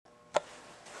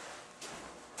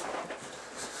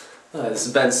This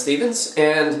is Ben Stevens,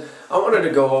 and I wanted to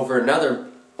go over another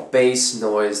bass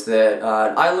noise that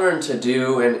I learned to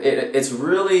do, and it's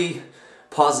really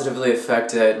positively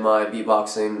affected my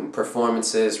beatboxing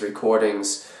performances,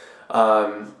 recordings.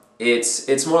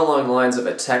 It's more along the lines of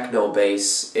a techno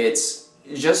bass. It's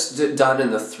just done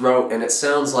in the throat, and it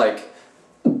sounds like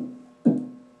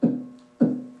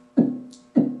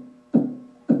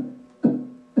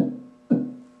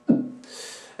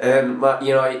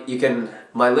and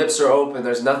my lips are open,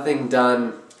 there's nothing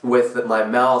done with my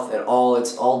mouth at all,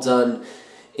 it's all done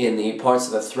in the parts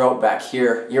of the throat back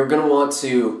here. You're going to want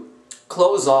to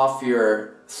close off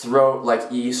your throat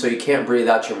so you can't breathe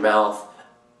out your mouth,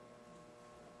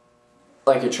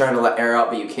 like you're trying to let air out,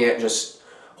 but you can't. Just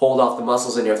hold off the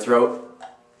muscles in your throat.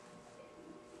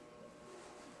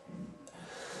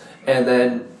 And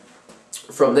then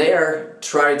from there,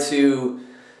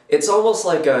 it's almost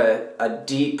like a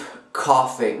deep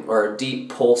coughing or a deep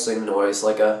pulsing noise,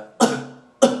 like a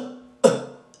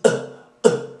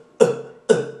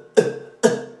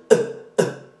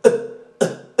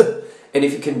and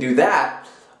if you can do that,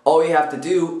 all you have to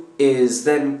do is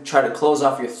then try to close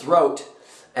off your throat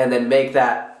and then make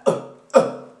that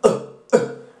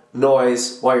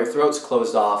noise while your throat's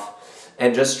closed off,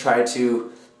 and just try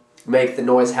to make the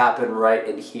noise happen right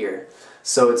in here.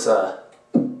 So it's a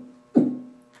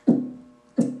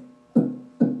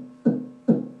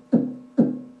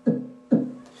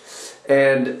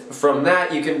and from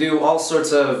that you can do all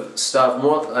sorts of stuff.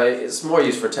 It's more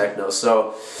used for techno.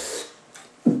 So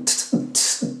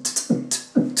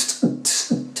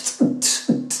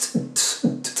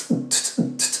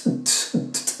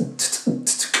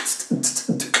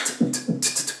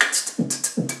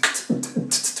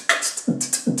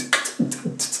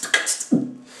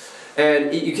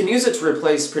and you can use it to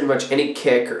replace pretty much any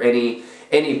kick or any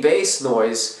bass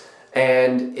noise,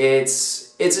 and it's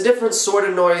a different sort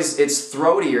of noise. It's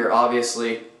throatier,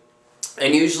 obviously,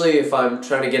 and usually if I'm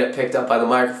trying to get it picked up by the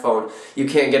microphone, you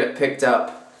can't get it picked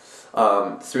up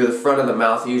through the front of the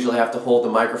mouth. You usually have to hold the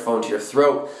microphone to your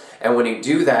throat, and when you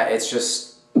do that,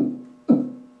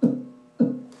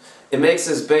 it makes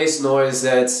this bass noise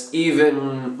that's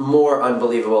even more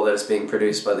unbelievable that it's being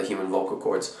produced by the human vocal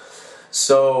cords.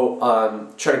 So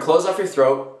try to close off your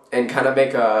throat and kind of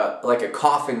make a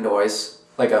coughing noise,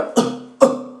 like a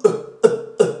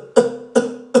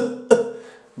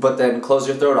but then close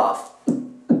your throat off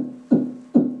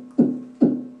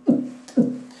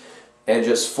and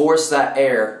just force that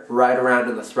air right around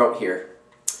in the throat here.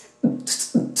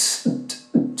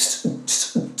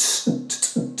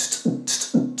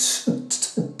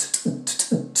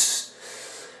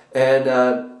 And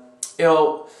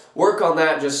work on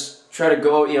that. Just try to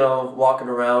go, walking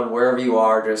around wherever you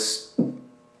are, just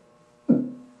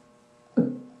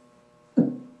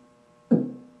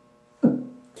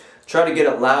try to get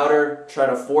it louder, try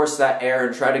to force that air,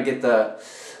 and try to get the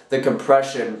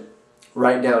compression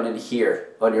right down in here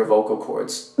on your vocal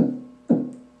cords.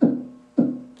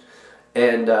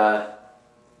 And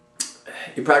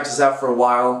you practice that for a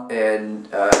while, and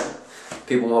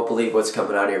people won't believe what's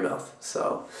coming out of your mouth.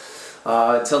 So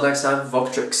until next time,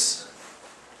 vocal tricks.